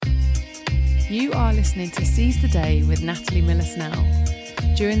You are listening to Seize the Day with Natalie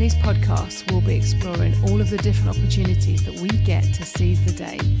Miller-Snell. During these podcasts, we'll be exploring all of the different opportunities that we get to seize the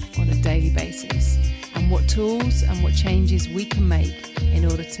day on a daily basis, and what tools and what changes we can make in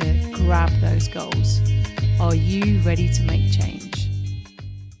order to grab those goals. Are you ready to make change?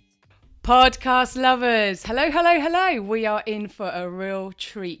 Podcast lovers, hello. We are in for a real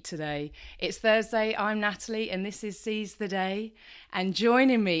treat today. It's Thursday, I'm Natalie, and this is Seize the Day. And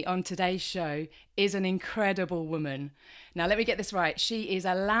joining me on today's show is an incredible woman. Now, let me get this right. She is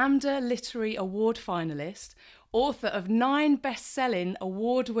a Lambda Literary Award finalist, author of 9 best-selling,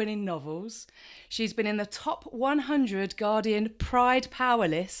 award-winning novels. She's been in the top 100 Guardian Pride Power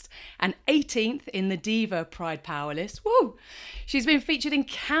list and 18th in the Diva Pride Power list. Woo! She's been featured in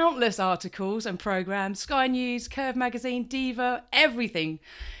countless articles and programmes, Sky News, Curve Magazine, Diva, everything.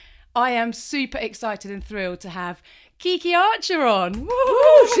 I am super excited and thrilled to have Kiki Archer on. Woo!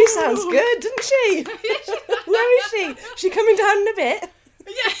 Ooh, she sounds good, doesn't she? Where is she? She coming down in a bit?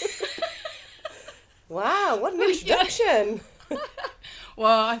 Yeah. Wow, what an introduction.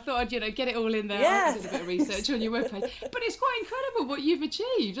 Well, I thought I'd get it all in there. Yeah, I did a bit of research on your webpage. But it's quite incredible what you've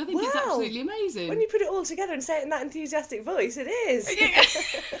achieved. I think it's absolutely amazing. When you put it all together and say it in that enthusiastic voice, it is.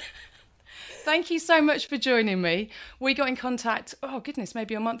 Yeah. Thank you so much for joining me. We got in contact,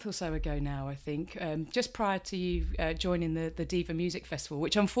 maybe a month or so ago now, I think, just prior to you joining the Diva Music Festival,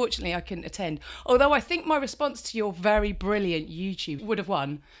 which unfortunately I couldn't attend. Although I think my response to your very brilliant YouTube would have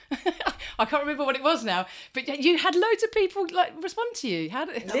won. I can't remember what it was now, but you had loads of people respond to you.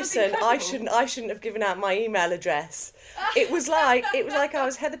 Listen, I shouldn't have given out my email address. It was like I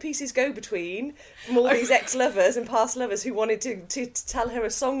was Heather Peace's go-between from all these ex-lovers and past lovers who wanted to tell her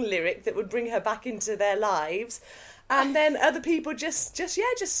a song lyric that would bring her back into their lives, and then other people just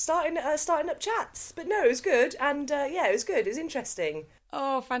starting up chats. But no, it was good, and it was good. It was interesting.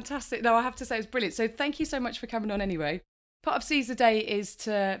 Oh, fantastic! No, I have to say it was brilliant. So thank you so much for coming on anyway. Part of Seize the Day is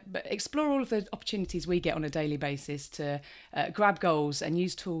to explore all of the opportunities we get on a daily basis to grab goals and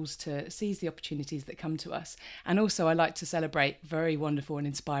use tools to seize the opportunities that come to us. And also I like to celebrate very wonderful and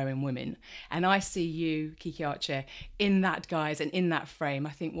inspiring women. And I see you, Kiki Archer, in that guise and in that frame.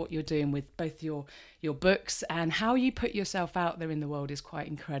 I think what you're doing with both your books and how you put yourself out there in the world is quite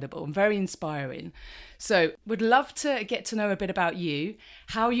incredible and very inspiring. So would love to get to know a bit about you,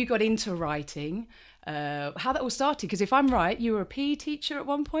 how you got into writing, how that all started, because if I'm right, you were a PE teacher at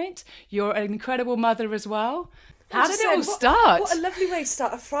one point. You're an incredible mother as well. How did it all start? What a lovely way to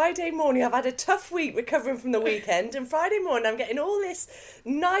start a Friday morning. I've had a tough week recovering from the weekend, and Friday morning I'm getting all this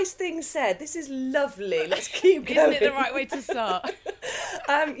nice things said. This is lovely. Let's keep going. Isn't it the right way to start?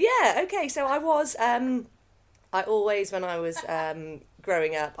 Okay. So I was, I always, when I was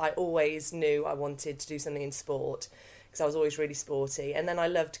growing up, I always knew I wanted to do something in sport, because I was always really sporty. And then I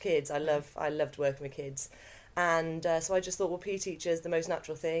loved kids. I loved working with kids. And so I just thought, well, PE teacher is the most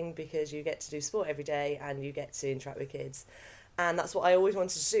natural thing, because you get to do sport every day and you get to interact with kids. And that's what I always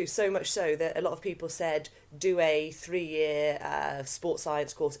wanted to do, so much so that a lot of people said, do a 3-year sports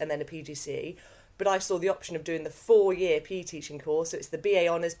science course and then a PGCE. But I saw the option of doing the 4-year PE teaching course. So it's the BA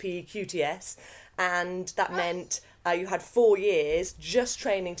Honours PE QTS. And that meant you had 4 years just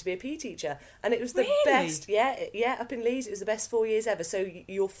training to be a PE teacher. And it was the best, up in Leeds, it was the best 4 years ever. So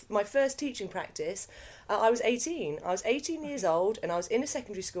my first teaching practice, I was 18. I was 18 years old, and I was in a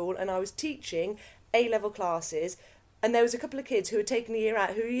secondary school, and I was teaching A-level classes. And there was a couple of kids who had taken a year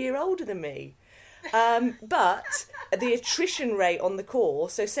out who were a year older than me. But the attrition rate on the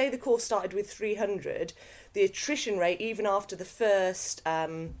course, so say the course started with 300, the attrition rate, even after the first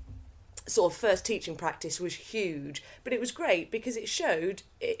first teaching practice, was huge. But it was great, because it showed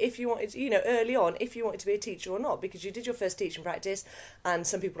if you wanted, early on, if you wanted to be a teacher or not, because you did your first teaching practice, and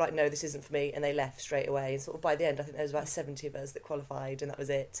some people were like, no, this isn't for me, and they left straight away. And sort of by the end, I think there was about 70 of us that qualified, and that was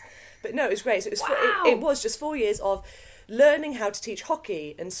it. But no, it was great. So it was just 4 years of learning how to teach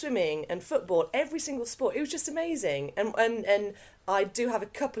hockey and swimming and football, every single sport. It was just amazing. And I do have a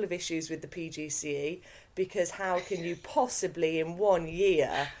couple of issues with the PGCE, because how can you possibly in 1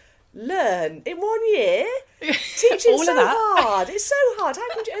 year learn in 1 year? Teaching's so hard. It's so hard. How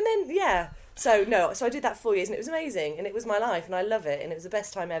can you? And then so I did that 4 years, and it was amazing, and it was my life, and I love it, and it was the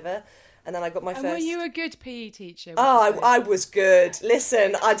best time ever. And then I got my first... were you a good PE teacher? I was good.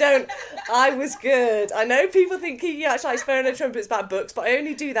 Listen, I was good. I know people think Kiki actually likes phone and trumpets about books, but I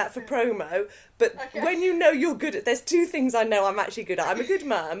only do that for promo. But when you know you're good at... There's 2 things I know I'm actually good at. I'm a good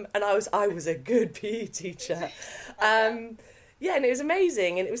mum, and I was a good PE teacher. And it was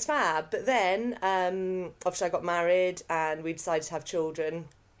amazing, and it was fab. But then, obviously I got married, and we decided to have children.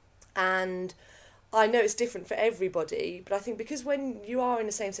 And I know it's different for everybody, but I think because when you are in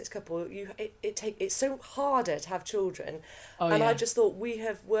a same-sex couple, it's so harder to have children. And I just thought, we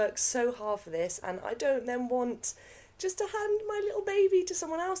have worked so hard for this, and I don't then want just to hand my little baby to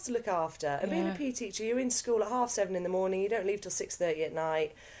someone else to look after. And being a PE teacher, you're in school at 7:30 in the morning, you don't leave till 6:30 at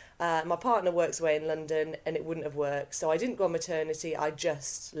night. My partner works away in London, and it wouldn't have worked. So I didn't go on maternity, I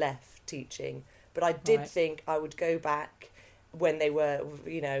just left teaching. But I did think I would go back when they were,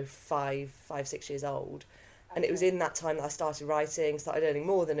 5, 6 years old. And it was in that time that I started writing, started earning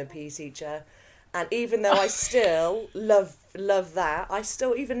more than a PE teacher. And even though I still love that, I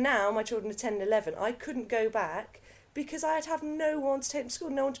still, even now, my children are 10 and 11, I couldn't go back because I'd have no one to take them to school,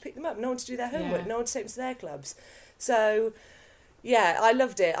 no one to pick them up, no one to do their homework, no one to take them to their clubs. So, yeah, I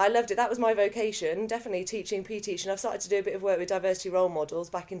loved it. That was my vocation, definitely teaching, PE teaching. I've started to do a bit of work with diversity role models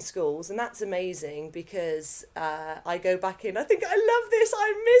back in schools, and that's amazing because I go back in, I think, I love this,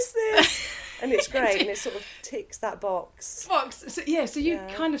 I miss this, and it's great, and it sort of ticks that box. So you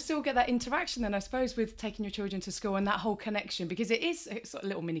kind of still get that interaction then, I suppose, with taking your children to school and that whole connection, because it's sort of a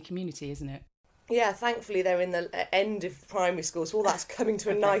little mini community, isn't it? Yeah, thankfully they're in the end of primary school, so all that's coming to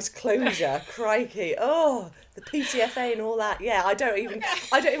a nice closure. Crikey! Oh, the PTFA and all that. Yeah, I don't even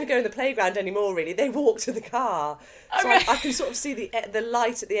go in the playground anymore. Really, they walk to the car, so I can sort of see the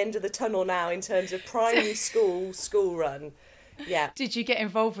light at the end of the tunnel now in terms of primary school run. Yeah. Did you get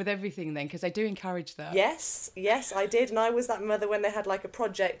involved with everything then? Because they do encourage that. Yes, I did, and I was that mother when they had like a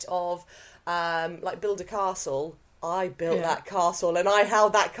project of build a castle. I built that castle, and I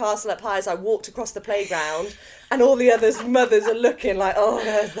held that castle up high as I walked across the playground, and all the others' mothers are looking like, oh,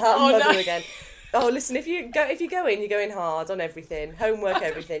 there's that mother again. Oh, listen, if you go in, you're going hard on everything, homework,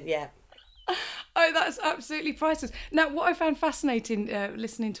 everything, yeah. Oh, that's absolutely priceless. Now, what I found fascinating,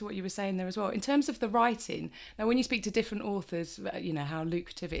 listening to what you were saying there as well, in terms of the writing, now when you speak to different authors, how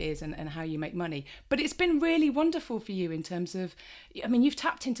lucrative it is and how you make money, but it's been really wonderful for you in terms of, I mean, you've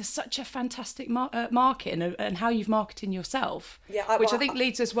tapped into such a fantastic market and how you've marketed yourself, which I think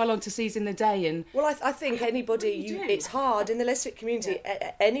leads us well on to Seizing the Day. And well, I think anybody, it's hard in the lesbian community,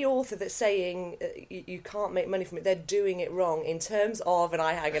 any author that's saying you can't make money from it, they're doing it wrong in terms of, and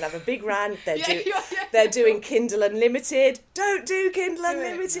I'm going to have a big rant, they're doing Kindle Unlimited. Don't do Kindle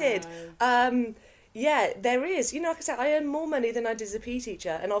Unlimited. No. There is. Like I said, I earn more money than I did as a PE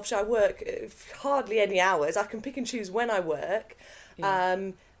teacher, and obviously I work hardly any hours. I can pick and choose when I work.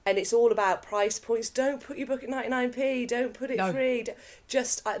 And it's all about price points. Don't put your book at 99p. Don't put it free.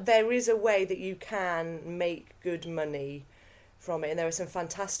 Just there is a way that you can make good money from it, and there are some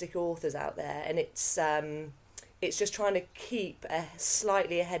fantastic authors out there, and it's just trying to keep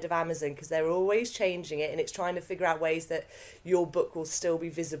slightly ahead of Amazon because they're always changing it, and it's trying to figure out ways that your book will still be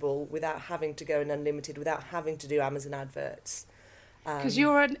visible without having to go in unlimited, without having to do Amazon adverts. Because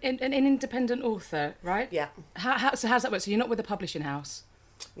you're an independent author, right? Yeah. So how's that work? So you're not with a publishing house?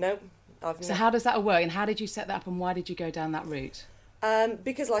 No. So how does that work, and how did you set that up, and why did you go down that route?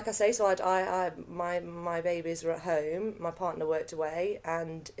 Because, like I say, so my babies were at home. My partner worked away,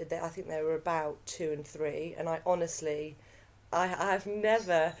 and I think they were about 2 and 3. And I've written.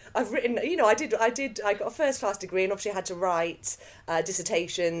 I got a first class degree, and obviously I had to write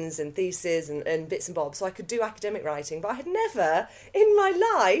dissertations and theses and bits and bobs, so I could do academic writing. But I had never in my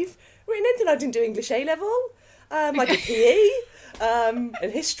life written anything. I didn't do English A level. I did PE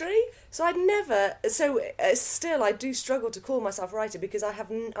and history. So still I do struggle to call myself a writer because I had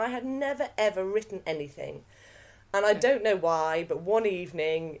never ever written anything. And I don't know why, but one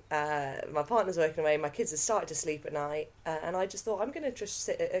evening, my partner's working away, my kids had started to sleep at night, and I just thought, I'm going to just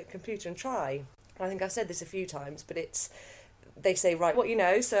sit at a computer and try. I think I've said this a few times, but they say, right, what you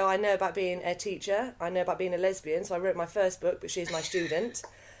know, so I know about being a teacher, I know about being a lesbian, so I wrote my first book, but she's my student.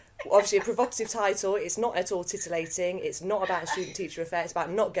 Obviously a provocative title, it's not at all titillating, it's not about a student-teacher affair, it's about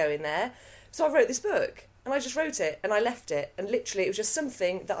not going there. So I wrote this book, and I just wrote it, and I left it, and literally it was just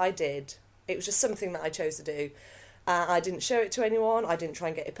something that I did. It was just something that I chose to do. I didn't show it to anyone, I didn't try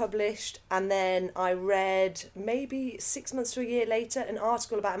and get it published, and then I read, maybe 6 months to a year later, an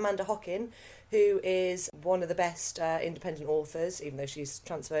article about Amanda Hockin, who is one of the best independent authors, even though she's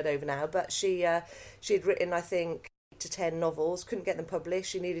transferred over now, but she had written, I think, to 10 novels, couldn't get them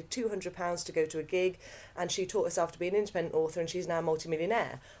published. She needed £200 to go to a gig, and she taught herself to be an independent author, and she's now a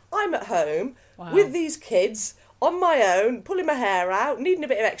multimillionaire. I'm at home with these kids on my own, pulling my hair out, needing a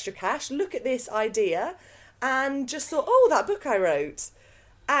bit of extra cash, look at this idea, and just thought, oh, that book I wrote.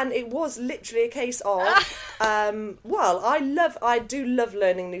 And it was literally a case of, I do love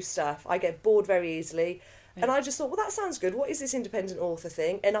learning new stuff. I get bored very easily. Yeah. And I just thought, well, that sounds good. What is this independent author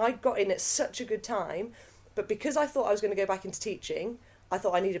thing? And I got in at such a good time. But because I thought I was going to go back into teaching, I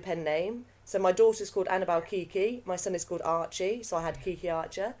thought I need a pen name. So my daughter's called Annabelle Kiki, my son is called Archie, so I had Kiki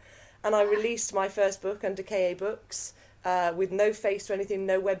Archer. And I released my first book under KA Books with no face or anything,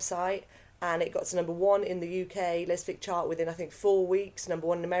 no website. And it got to number 1 in the UK Lesfic chart within, I think, 4 weeks, number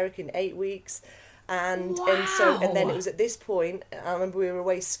 1 in America in 8 weeks. And then it was at this point, I remember we were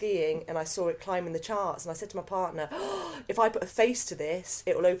away skiing and I saw it climbing the charts, and I said to my partner, if I put a face to this,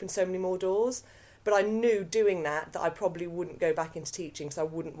 it will open so many more doors. But I knew doing that I probably wouldn't go back into teaching, because I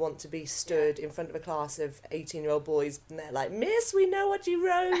wouldn't want to be stood in front of a class of 18-year-old boys and they're like, "Miss, we know what you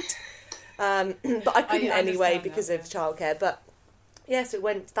wrote." But I couldn't anyway because of childcare. But yes, it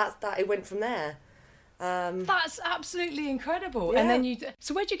went from there. That's absolutely incredible. Yeah. And then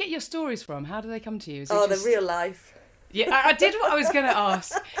so where'd you get your stories from? How do they come to you? The real life. Yeah, I did what I was going to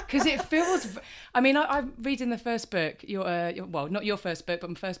ask, because it feels. I mean, I'm reading the first book. Well, not your first book, but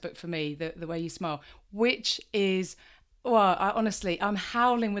my first book for me, The Way You Smile, which is. Well, I'm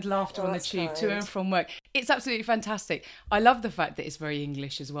howling with laughter on the tube to and from work. It's absolutely fantastic. I love the fact that it's very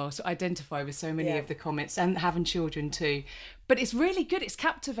English as well, so I identify with so many of the comments, and having children too. But it's really good. It's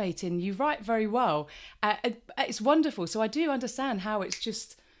captivating. You write very well. It's wonderful. So I do understand how it's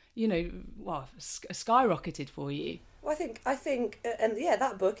just, skyrocketed for you. Well, I think, and yeah,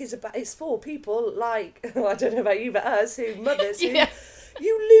 that book it's for people like, I don't know about you, but us, mothers who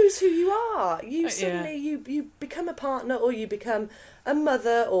you lose who you are. You suddenly, you become a partner, or you become a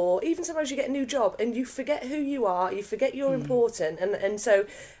mother, or even sometimes you get a new job and you forget who you are, you forget you're important. And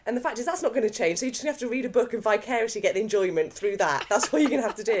the fact is that's not going to change. So you just have to read a book and vicariously get the enjoyment through that. That's what you're going to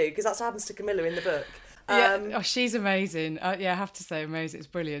have to do, because that's what happens to Camilla in the book. She's amazing. I have to say, amazing. It's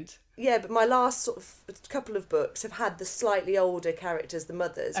brilliant. Yeah, but my last sort of couple of books have had the slightly older characters, the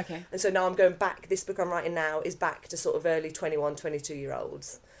mothers. Okay. And so now I'm going back. This book I'm writing now is back to sort of early 21,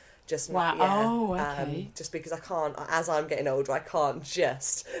 22-year-olds. Wow. Yeah, oh, okay. Just because I can't, as I'm getting older, I can't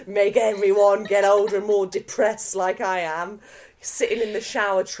just make everyone get older and more depressed like I am. Sitting in the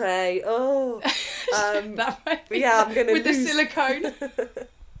shower tray. Oh. That might be I'm going to with the silicone.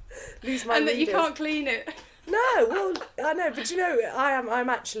 lose my and that readers. You can't clean it. No, well, I know, but I'm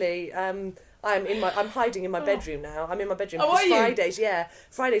actually, I'm hiding in my bedroom now. I'm in my bedroom. Oh, are you? Fridays,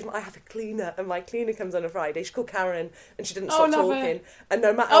 I have a cleaner, and my cleaner comes on a Friday. She's called Karen, and she doesn't stop talking. It. And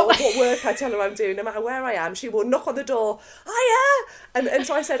no matter what work I tell her I'm doing, no matter where I am, she will knock on the door. Hiya! And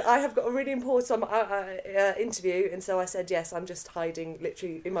so I said, I have got a really important interview, and so I said, yes, I'm just hiding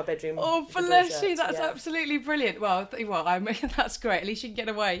literally in my bedroom. Oh, bless you! That's absolutely brilliant. Well, that's great. At least you can get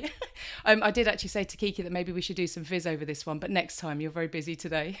away. I did actually say to Kiki that maybe we should do some fizz over this one, but next time. You're very busy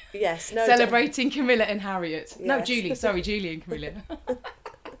today. Yes, no. Celebrating Camilla and Harriet. Yes. No, Julie. Sorry, Julie and Camilla.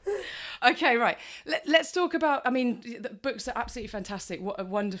 Okay, right. Let's talk about, the books are absolutely fantastic.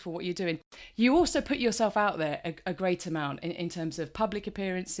 Wonderful what you're doing. You also put yourself out there a great amount in terms of public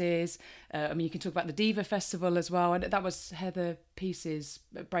appearances. You can talk about the Diva Festival as well. And that was Heather Peace's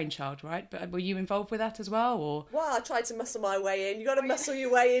brainchild, right? But were you involved with that as well? Or? Well, I tried to muscle my way in. You got to muscle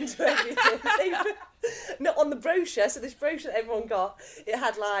your way into everything. Not on the brochure. So this brochure that everyone got, it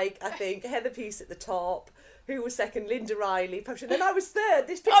had I think Heather Peace at the top. Who was second? Linda Riley. And then I was third.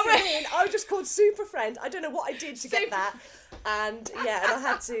 This picture I was just called Super Friend. I don't know what I did to get that. And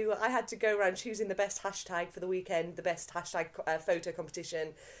I had to go around choosing the best hashtag for the weekend, the best hashtag photo competition.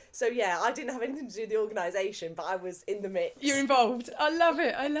 So I didn't have anything to do with the organisation, but I was in the mix. You're involved. I love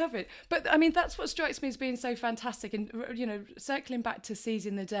it. But that's what strikes me as being so fantastic. And circling back to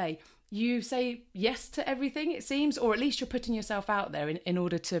seizing the day. You say yes to everything, it seems, or at least you're putting yourself out there in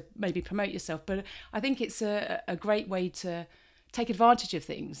order to maybe promote yourself. But I think it's a great way to take advantage of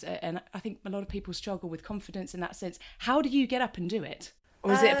things. And I think a lot of people struggle with confidence in that sense. How do you get up and do it?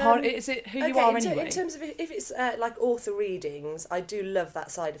 Or is it who you are anyway? In terms of if it's like author readings, I do love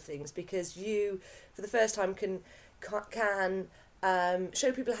that side of things, because you, for the first time, can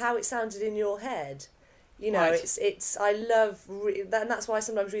show people how it sounded in your head. Right. It's I love that, and that's why I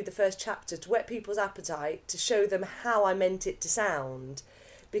sometimes read the first chapter to whet people's appetite, to show them how I meant it to sound,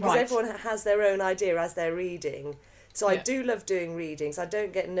 because everyone has their own idea as they're reading. So I do love doing readings. I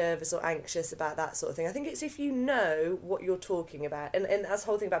don't get nervous or anxious about that sort of thing. I think it's if you know what you're talking about, and that's the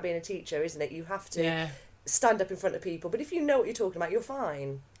whole thing about being a teacher, isn't it? You have to stand up in front of people, but if you know what you're talking about, you're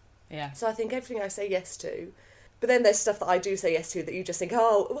fine. Yeah. So I think everything I say yes to. But then there's stuff that I do say yes to that you just think, I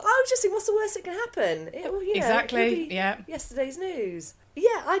was just think, what's the worst that can happen? Exactly, yesterday's news.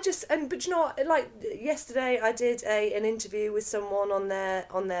 Yeah, but you know what, like yesterday I did an interview with someone on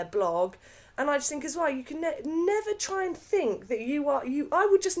their blog, and I just think as well, you can never try and think that I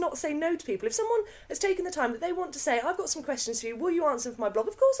would just not say no to people. If someone has taken the time that they want to say, I've got some questions for you, will you answer them for my blog?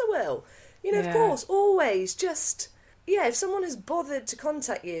 Of course I will. Of course, always just... yeah, if someone has bothered to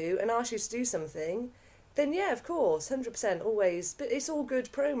contact you and ask you to do something, then yeah, of course, 100%, always. But it's all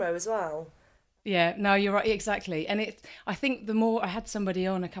good promo as well. Yeah, no, you're right, exactly. And I think the more, I had somebody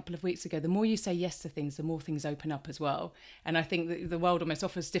on a couple of weeks ago, the more you say yes to things, the more things open up as well. And I think that the world almost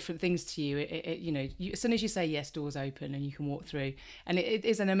offers different things to you. As soon as you say yes, doors open and you can walk through. And it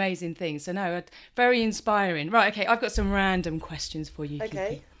is an amazing thing. So no, very inspiring. Right, okay, I've got some random questions for you, Okay.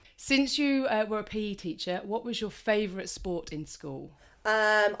 Kiki. Since you were a PE teacher, what was your favourite sport in school?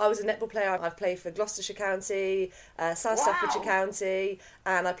 I was a netball player. I've played for Gloucestershire County, South Staffordshire County,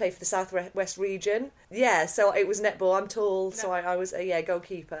 and I played for the South West region. Yeah, so it was netball. I'm tall, so I was a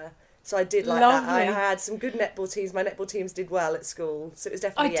goalkeeper. So I did like that. I had some good netball teams. My netball teams did well at school. So it was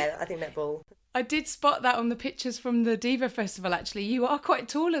definitely, I think netball. I did spot that on the pictures from the Diva Festival, actually. You are quite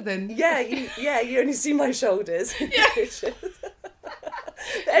taller than... Yeah, you only see my shoulders in the pictures.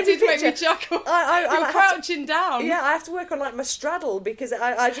 Every picture, make me chuckle. You're crouching down. Yeah, I have to work on like my straddle because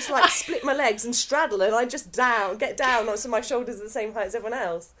I just like split my legs and straddle, and I just get down so my shoulders are the same height as everyone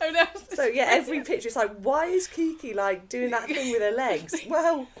else. Oh no! So yeah, every picture it's like, why is Kiki like doing that thing with her legs?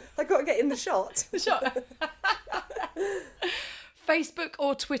 Well, I got to get in the shot. Facebook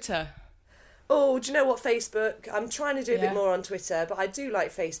or Twitter? Oh, do you know what, Facebook? I'm trying to do a bit more on Twitter, but I do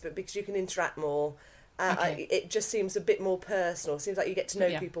like Facebook because you can interact more. It just seems a bit more personal. It seems like you get to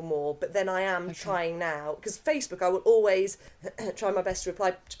know people more. But then I am trying now, because Facebook I will always try my best to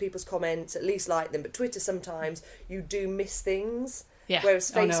reply to people's comments, at least like them. But Twitter sometimes you do miss things. Yeah. Whereas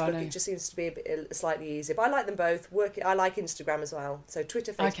Facebook it just seems to be a bit slightly easier. But I like them both. I like Instagram as well. So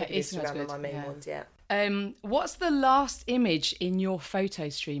Twitter, Facebook, and Instagram are my main ones. Yeah. What's the last image in your photo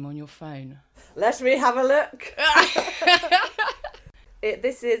stream on your phone? Let me have a look. Let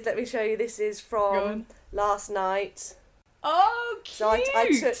me show you, this is from last night. Oh, cute! So I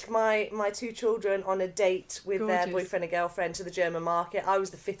took my two children on a date with their boyfriend and girlfriend to the German market. I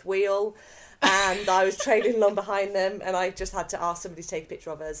was the fifth wheel, and I was trailing along behind them, and I just had to ask somebody to take a picture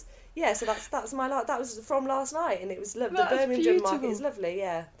of us. Yeah, so that was from last night, and it was lovely. The Birmingham German market is lovely.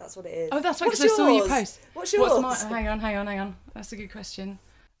 Yeah, that's what it is. Oh, that's right, because I saw you post. What's yours? Hang on. That's a good question.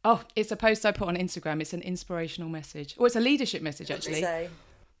 Oh, it's a post I put on Instagram. It's an inspirational message. Oh, it's a leadership message, actually. What does it say?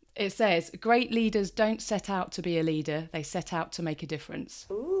 It says, great leaders don't set out to be a leader. They set out to make a difference.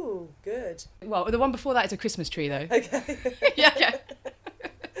 Ooh, good. Well, the one before that is a Christmas tree, though. Okay. Yeah.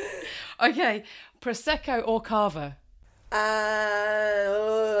 Okay. Prosecco or Cava?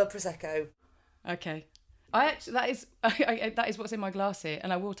 Prosecco. Okay. That is what's in my glass here,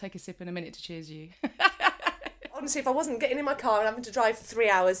 and I will take a sip in a minute to cheers you. Honestly, if I wasn't getting in my car and having to drive for 3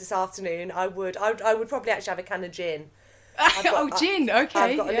 hours this afternoon, I would probably actually have a can of gin. Gin, okay.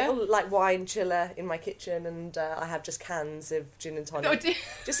 I've got a little like wine chiller in my kitchen, and I have just cans of gin and tonic.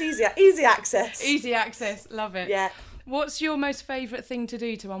 Just easy access. Easy access, love it. Yeah. What's your most favourite thing to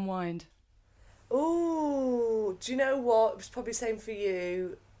do to unwind? Ooh, do you know what? It's probably the same for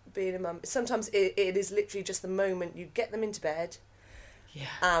you, being a mum. Sometimes it is literally just the moment you get them into bed. Yeah.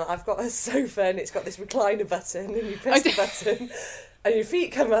 And I've got a sofa and it's got this recliner button, and you press the button and your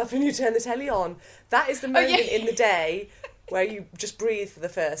feet come up and you turn the telly on. That is the moment in the day where you just breathe for the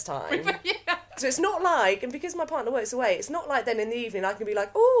first time. Yeah. So it's not like, and because my partner works away, it's not like then in the evening I can be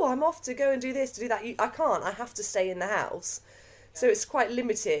like, oh, I'm off to go and do this, to do that. I can't. I have to stay in the house. So it's quite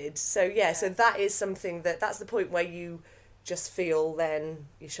limited. So so that is something that's the point where you just feel then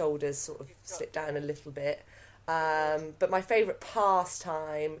your shoulders sort of slip down a little bit. But my favourite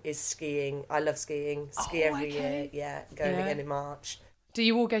pastime is skiing. I love skiing. Ski every year. Yeah, going again in March. Do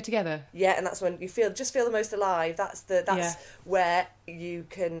you all go together? Yeah, and that's when you feel the most alive. That's where you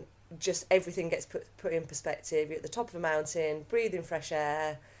can just, everything gets put in perspective. You're at the top of a mountain, breathing fresh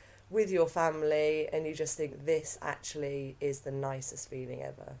air with your family, and you just think this actually is the nicest feeling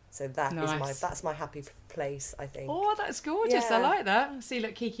ever. So that's my happy place, I think. Oh, that's gorgeous. Yeah. I like that. See,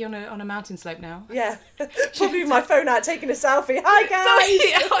 look, Kiki on a mountain slope now. Yeah. Probably my phone out taking a selfie. Hi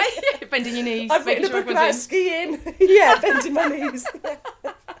guys. Bending your knees. I've written a book about skiing. Yeah, bending my knees.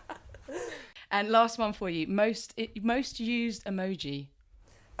 And last one for you. Most used emoji.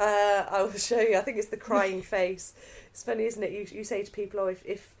 I will show you. I think it's the crying face. It's funny, isn't it? You say to people,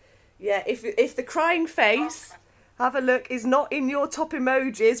 if the crying face, have a look, is not in your top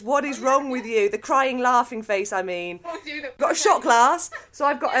emojis, what is wrong with you? The crying, laughing face, I mean. I've got a shot glass, so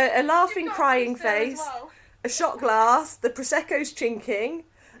I've got a laughing, crying face, a shot glass, the Prosecco's chinking,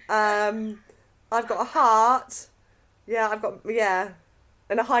 I've got a heart, and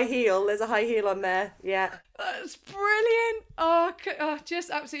And a high heel. There's a high heel on there. Yeah. That's brilliant. Oh, just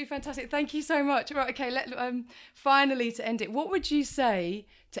absolutely fantastic. Thank you so much. Right, okay, finally to end it, what would you say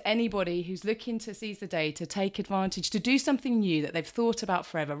to anybody who's looking to seize the day, to take advantage, to do something new that they've thought about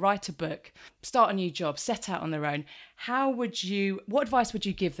forever, write a book, start a new job, set out on their own? What advice would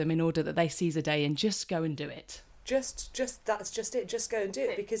you give them in order that they seize a day and just go and do it? Just that's just it. Just go and do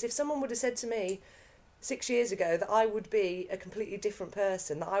it. Because if someone would have said to me 6 years ago that I would be a completely different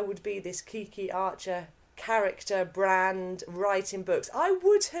person, that I would be this Kiki Archer character, brand, writing books, I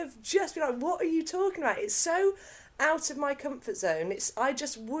would have just been like, what are you talking about? It's so out of my comfort zone. I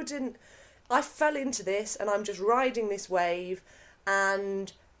fell into this and I'm just riding this wave.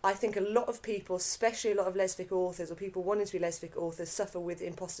 And I think a lot of people, especially a lot of lesbic authors or people wanting to be lesbic authors, suffer with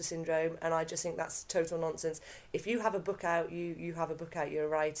imposter syndrome, and I just think that's total nonsense. If you have a book out, you have a book out, you're a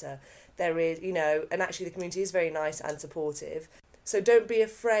writer. There is, and actually the community is very nice and supportive. So don't be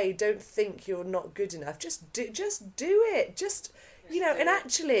afraid, don't think you're not good enough. Just do it. And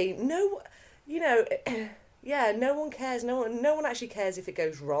actually, no one cares. No one actually cares if it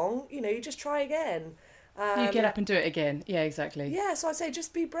goes wrong. You just try again. You get up and do it again. Yeah, exactly. Yeah, so I'd say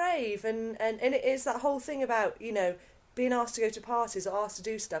just be brave, and it is that whole thing about, being asked to go to parties or asked to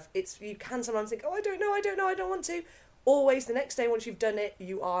do stuff. You can sometimes think, I don't know, I don't want to. Always the next day once you've done it,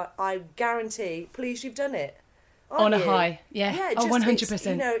 I guarantee, pleased you've done it. On a high, yeah. Yeah,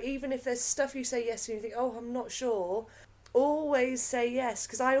 100%. Even if there's stuff you say yes to and you think, I'm not sure, always say yes,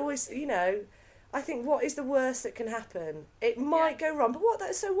 because I always, I think, what is the worst that can happen? It might go wrong,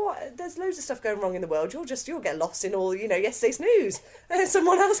 but so what? There's loads of stuff going wrong in the world. You'll get lost in all, yesterday's news.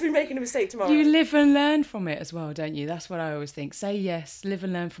 Someone else will be making a mistake tomorrow. You live and learn from it as well, don't you? That's what I always think. Say yes, live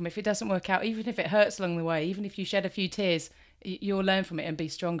and learn from it. If it doesn't work out, even if it hurts along the way, even if you shed a few tears, you'll learn from it and be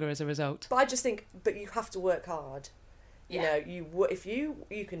stronger as a result. But I just think, you have to work hard. Yeah. If you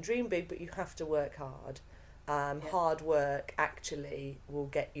can dream big, but you have to work hard. Hard work actually will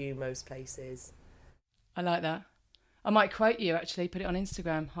get you most places. I like that. I might quote you, actually, put it on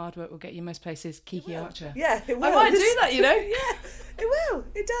Instagram. Hard work will get you most places, Kiki Archer. Yeah, it will. I might do that, Yeah, it will.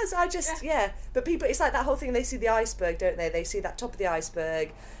 It does. But people, it's like that whole thing, they see the iceberg, don't they? They see that top of the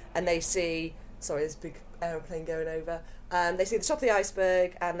iceberg and they see, sorry, there's a big aeroplane going over. They see the top of the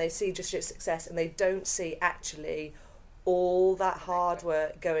iceberg and they see just your success, and they don't see actually all that hard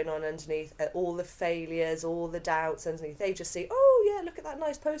work going on underneath, all the failures, all the doubts underneath. They just see, look at that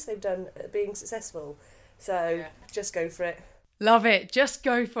nice post they've done being successful. So just go for it. Love it. Just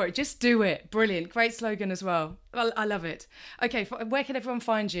go for it. Just do it. Brilliant. Great slogan as well. I love it. Okay, where can everyone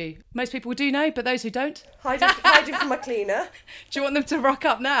find you? Most people do know, but those who don't? Hiding from my cleaner. Do you want them to rock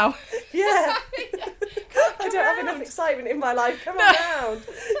up now? Yeah. I don't have enough excitement in my life. Come around.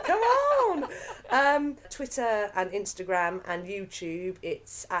 Come on. Twitter and Instagram and YouTube,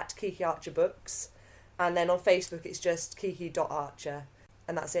 it's at Kiki Archer Books. And then on Facebook, it's just kiki.archer.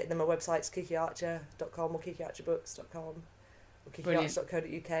 And that's it. Then my website's kikiarcher.com or kikiarcherbooks.com or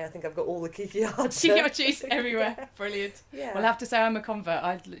kikiarcher.co.uk. I think I've got all the Kiki Archer. Kiki Archers everywhere. Yeah. Brilliant. Yeah. Well, I have to say I'm a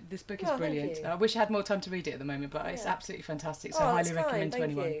convert. This book is brilliant. I wish I had more time to read it at the moment, but it's absolutely fantastic. So I highly recommend to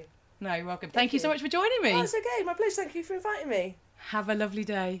anyone. You. No, you're welcome. Thank you so much for joining me. Oh, it's okay. My pleasure. Thank you for inviting me. Have a lovely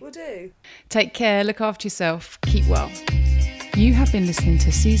day. Will do. Take care. Look after yourself. Keep well. You have been listening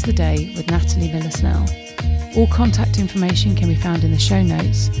to Seize the Day with Natalie Miller-Snell. All contact information can be found in the show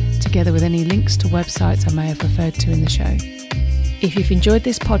notes, together with any links to websites I may have referred to in the show. If you've enjoyed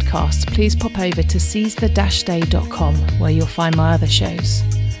this podcast, please pop over to seizethe-day.com, where you'll find my other shows.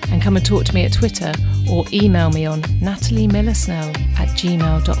 And come and talk to me at Twitter or email me on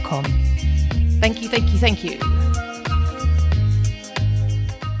nataliemillersnell@gmail.com. Thank you.